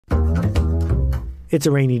It's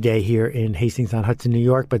a rainy day here in Hastings-on-Hudson, New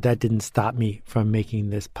York, but that didn't stop me from making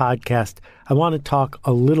this podcast. I want to talk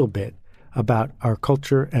a little bit about our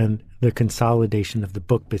culture and the consolidation of the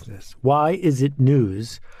book business. Why is it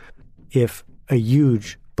news if a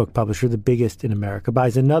huge book publisher, the biggest in America,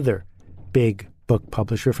 buys another big book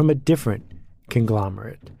publisher from a different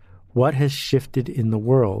conglomerate? What has shifted in the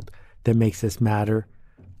world that makes this matter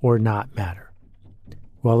or not matter?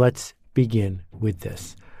 Well, let's begin with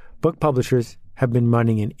this. Book publishers have been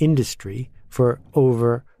running an industry for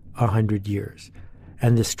over 100 years.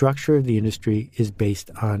 And the structure of the industry is based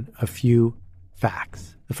on a few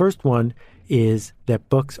facts. The first one is that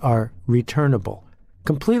books are returnable,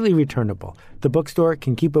 completely returnable. The bookstore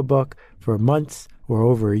can keep a book for months or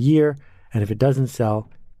over a year, and if it doesn't sell,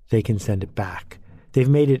 they can send it back. They've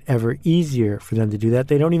made it ever easier for them to do that.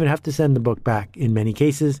 They don't even have to send the book back in many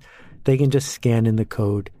cases. They can just scan in the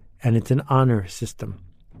code, and it's an honor system.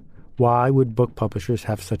 Why would book publishers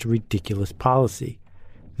have such a ridiculous policy?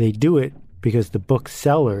 They do it because the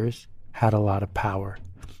booksellers had a lot of power.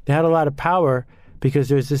 They had a lot of power because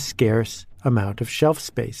there's a scarce amount of shelf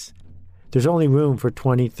space. There's only room for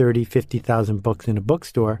 20, 30, 50,000 books in a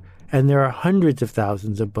bookstore, and there are hundreds of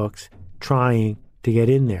thousands of books trying to get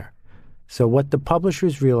in there. So what the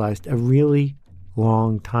publishers realized a really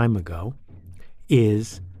long time ago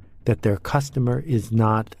is that their customer is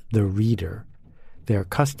not the reader. Their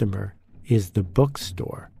customer is the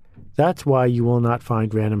bookstore. That's why you will not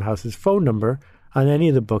find Random House's phone number on any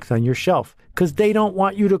of the books on your shelf, because they don't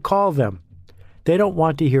want you to call them. They don't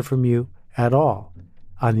want to hear from you at all.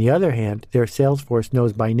 On the other hand, their sales force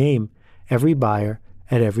knows by name every buyer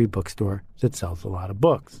at every bookstore that sells a lot of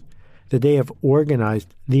books. That they have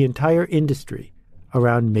organized the entire industry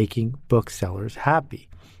around making booksellers happy.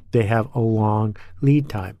 They have a long lead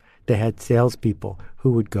time. They had salespeople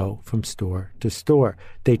who would go from store to store.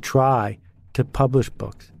 They try to publish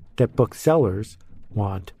books that booksellers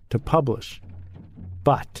want to publish.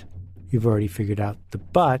 But, you've already figured out the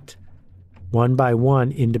but, one by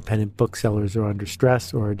one, independent booksellers are under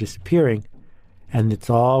stress or are disappearing, and it's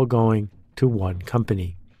all going to one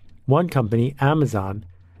company. One company, Amazon,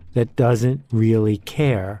 that doesn't really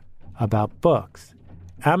care about books.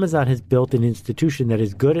 Amazon has built an institution that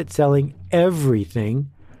is good at selling everything,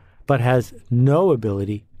 but has no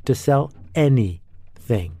ability to sell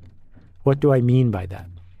anything. What do I mean by that?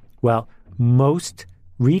 Well, most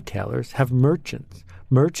retailers have merchants.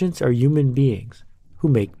 Merchants are human beings who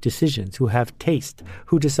make decisions, who have taste,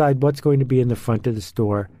 who decide what's going to be in the front of the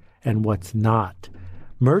store and what's not.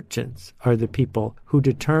 Merchants are the people who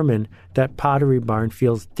determine that Pottery Barn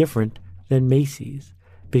feels different than Macy's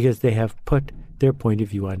because they have put their point of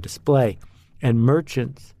view on display. And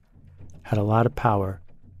merchants had a lot of power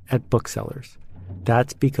at booksellers.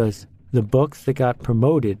 That's because the books that got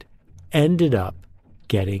promoted ended up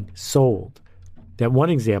getting sold. That one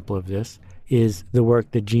example of this is the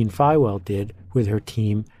work that Jean Fywell did with her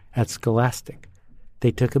team at Scholastic.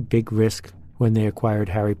 They took a big risk when they acquired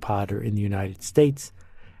Harry Potter in the United States,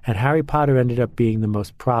 and Harry Potter ended up being the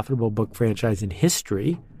most profitable book franchise in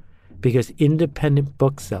history because independent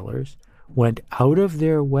booksellers went out of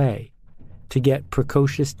their way to get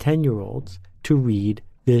precocious 10-year-olds to read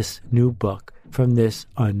this new book from this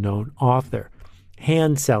unknown author.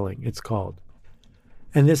 Hand selling, it's called.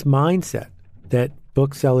 And this mindset that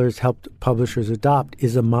booksellers helped publishers adopt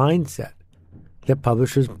is a mindset that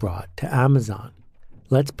publishers brought to Amazon.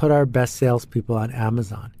 Let's put our best salespeople on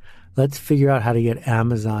Amazon. Let's figure out how to get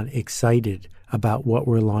Amazon excited about what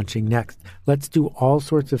we're launching next. Let's do all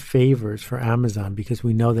sorts of favors for Amazon because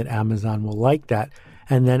we know that Amazon will like that,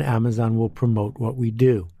 and then Amazon will promote what we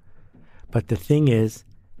do. But the thing is,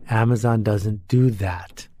 Amazon doesn't do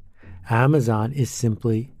that. Amazon is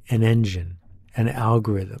simply an engine, an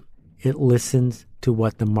algorithm. It listens to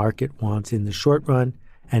what the market wants in the short run,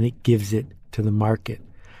 and it gives it to the market.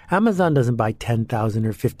 Amazon doesn't buy 10,000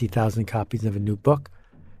 or 50,000 copies of a new book.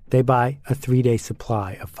 They buy a 3-day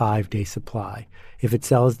supply, a 5-day supply. If it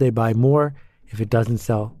sells, they buy more. If it doesn't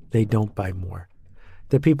sell, they don't buy more.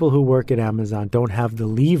 The people who work at Amazon don't have the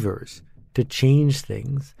levers to change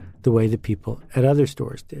things the way the people at other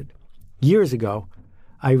stores did. Years ago,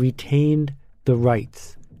 I retained the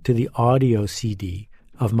rights to the audio CD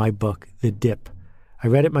of my book, The Dip. I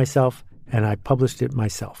read it myself, and I published it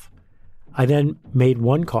myself. I then made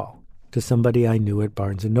one call to somebody I knew at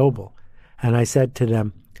Barnes & Noble, and I said to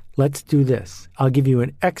them, let's do this. I'll give you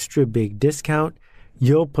an extra big discount.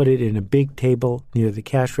 You'll put it in a big table near the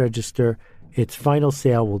cash register. Its final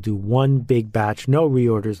sale will do one big batch, no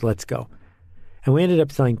reorders, let's go. And we ended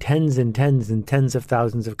up selling tens and tens and tens of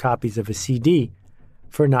thousands of copies of a CD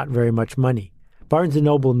for not very much money. Barnes &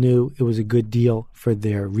 Noble knew it was a good deal for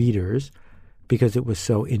their readers because it was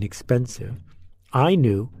so inexpensive. I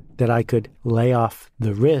knew that I could lay off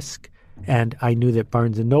the risk, and I knew that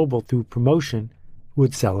Barnes & Noble, through promotion,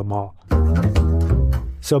 would sell them all.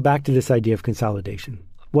 So back to this idea of consolidation.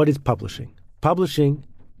 What is publishing? Publishing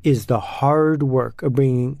is the hard work of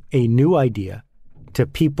bringing a new idea to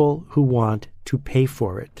people who want to pay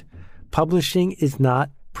for it. Publishing is not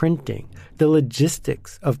printing. The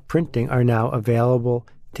logistics of printing are now available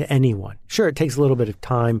to anyone. Sure, it takes a little bit of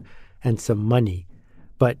time and some money,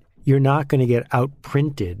 but you're not going to get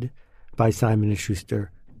outprinted by Simon &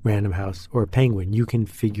 Schuster, Random House, or Penguin. You can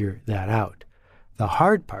figure that out. The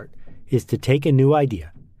hard part is to take a new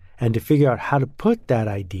idea and to figure out how to put that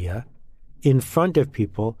idea in front of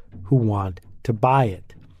people who want to buy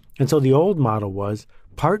it. And so the old model was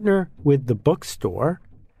partner with the bookstore,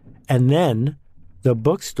 and then the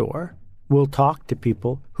bookstore will talk to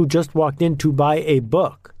people who just walked in to buy a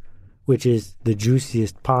book, which is the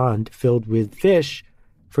juiciest pond filled with fish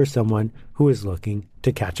for someone who is looking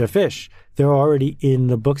to catch a fish. They're already in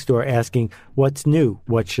the bookstore asking, what's new?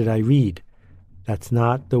 What should I read? That's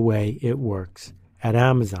not the way it works at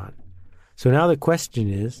Amazon. So now the question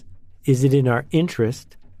is it in our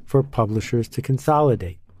interest for publishers to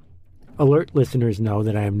consolidate? Alert listeners know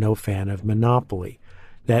that I am no fan of monopoly,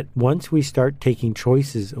 that once we start taking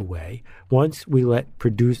choices away, once we let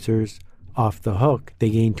producers off the hook,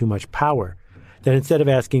 they gain too much power. That instead of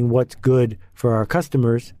asking what's good for our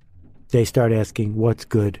customers, they start asking what's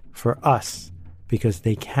good for us, because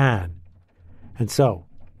they can. And so,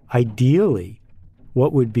 ideally,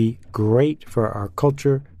 what would be great for our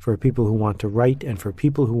culture, for people who want to write and for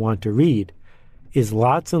people who want to read, is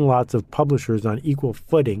lots and lots of publishers on equal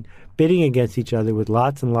footing, bidding against each other with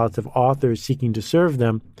lots and lots of authors seeking to serve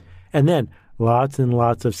them, and then lots and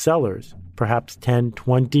lots of sellers, perhaps 10,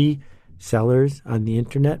 20 sellers on the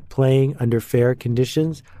internet playing under fair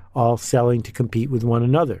conditions, all selling to compete with one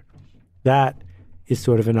another. That is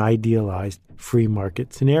sort of an idealized free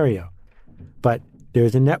market scenario. But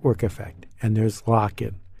there's a network effect and there's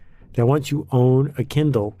lock-in. That once you own a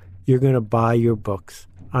Kindle, you're going to buy your books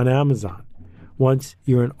on Amazon. Once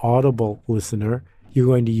you're an Audible listener, you're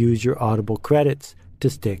going to use your Audible credits to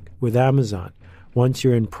stick with Amazon. Once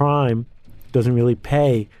you're in Prime, it doesn't really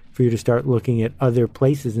pay for you to start looking at other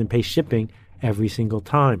places and pay shipping every single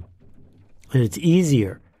time. And it's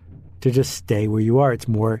easier to just stay where you are. It's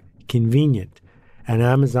more convenient. And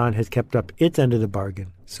Amazon has kept up its end of the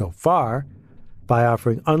bargain so far by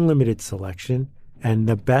offering unlimited selection and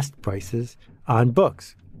the best prices on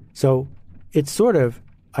books. So it's sort of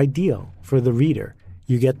ideal for the reader.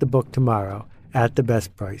 You get the book tomorrow at the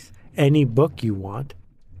best price, any book you want,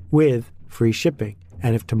 with free shipping.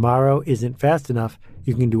 And if tomorrow isn't fast enough,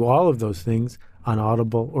 you can do all of those things on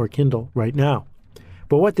Audible or Kindle right now.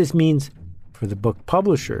 But what this means for the book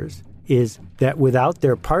publishers is that without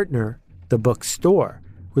their partner, the bookstore,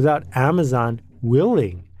 without Amazon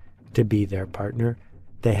willing to be their partner,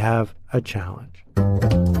 they have a challenge.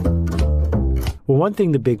 Well, one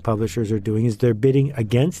thing the big publishers are doing is they're bidding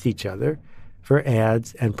against each other for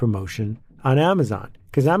ads and promotion on Amazon,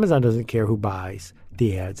 because Amazon doesn't care who buys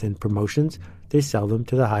the ads and promotions. They sell them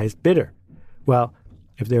to the highest bidder. Well,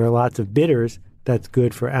 if there are lots of bidders, that's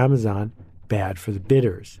good for Amazon, bad for the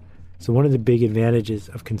bidders. So one of the big advantages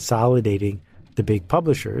of consolidating the big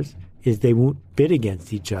publishers is they won't bid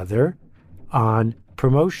against each other on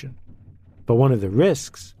promotion. But one of the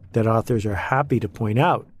risks that authors are happy to point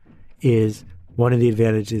out is one of the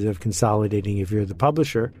advantages of consolidating if you're the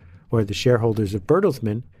publisher or the shareholders of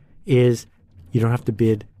Bertelsmann is you don't have to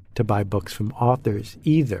bid to buy books from authors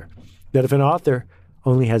either. That if an author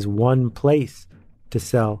only has one place to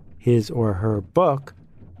sell his or her book,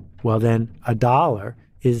 well then $1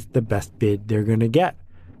 is the best bid they're going to get,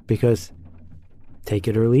 because take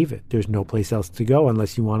it or leave it. There's no place else to go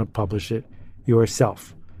unless you want to publish it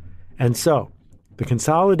yourself. And so the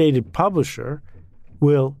consolidated publisher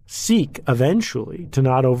will seek eventually to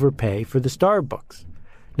not overpay for the star books.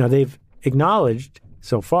 Now, they've acknowledged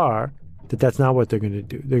so far that that's not what they're going to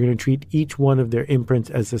do. They're going to treat each one of their imprints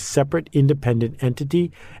as a separate independent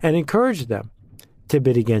entity and encourage them to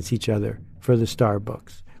bid against each other for the star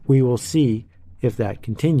books. We will see if that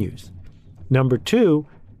continues. Number two,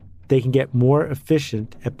 they can get more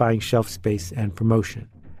efficient at buying shelf space and promotion.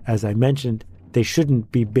 As I mentioned, they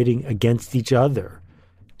shouldn't be bidding against each other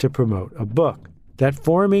to promote a book. That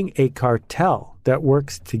forming a cartel that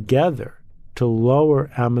works together to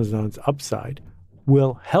lower Amazon's upside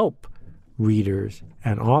will help readers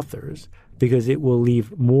and authors, because it will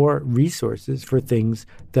leave more resources for things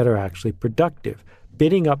that are actually productive.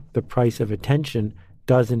 Bidding up the price of attention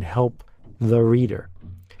doesn't help the reader.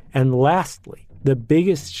 And lastly, the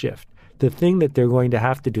biggest shift, the thing that they're going to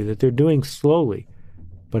have to do, that they're doing slowly,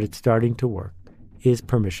 but it's starting to work, is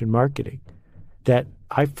permission marketing. That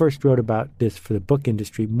I first wrote about this for the book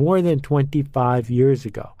industry more than 25 years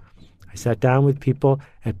ago. I sat down with people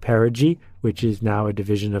at Perigee, which is now a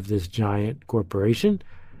division of this giant corporation,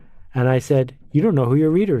 and I said, you don't know who your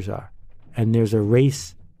readers are. And there's a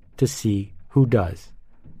race to see who does.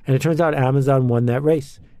 And it turns out Amazon won that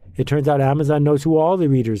race. It turns out Amazon knows who all the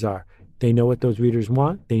readers are. They know what those readers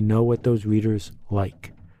want. They know what those readers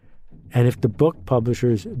like. And if the book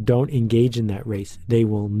publishers don't engage in that race, they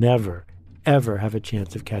will never, ever have a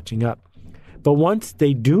chance of catching up. But once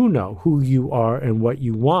they do know who you are and what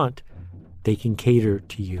you want, they can cater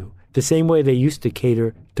to you. The same way they used to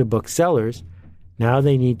cater to booksellers, now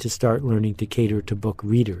they need to start learning to cater to book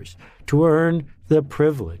readers, to earn the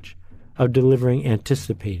privilege of delivering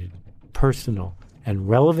anticipated, personal, and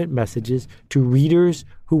relevant messages to readers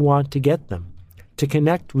who want to get them, to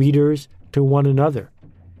connect readers to one another.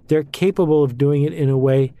 They're capable of doing it in a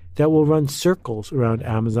way that will run circles around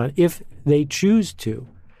Amazon if they choose to,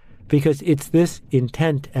 because it's this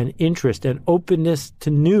intent and interest and openness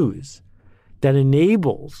to news that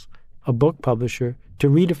enables a book publisher to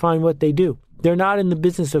redefine what they do. They're not in the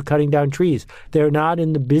business of cutting down trees. They're not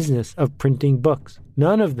in the business of printing books.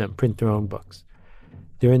 None of them print their own books.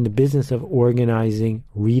 They're in the business of organizing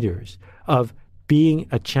readers, of being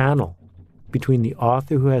a channel between the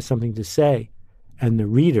author who has something to say and the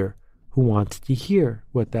reader who wants to hear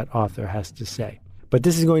what that author has to say. But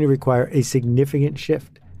this is going to require a significant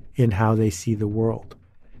shift in how they see the world.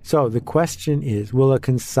 So the question is, will a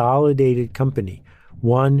consolidated company,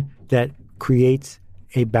 one that creates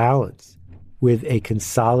a balance with a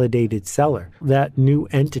consolidated seller, that new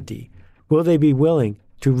entity, will they be willing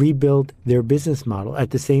to rebuild their business model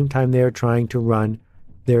at the same time they are trying to run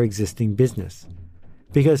their existing business?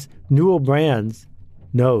 Because Newell Brands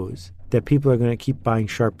knows that people are going to keep buying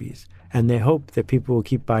Sharpies, and they hope that people will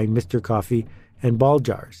keep buying Mr. Coffee and ball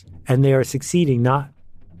jars. And they are succeeding not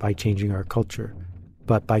by changing our culture,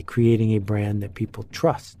 but by creating a brand that people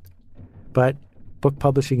trust. But book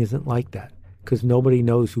publishing isn't like that, because nobody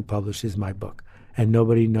knows who publishes my book, and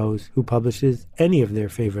nobody knows who publishes any of their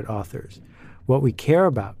favorite authors. What we care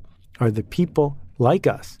about are the people like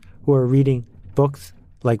us who are reading books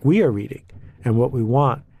like we are reading, and what we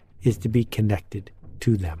want is to be connected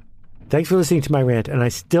to them. Thanks for listening to my rant, and I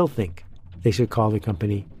still think they should call the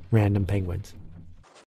company Random Penguins.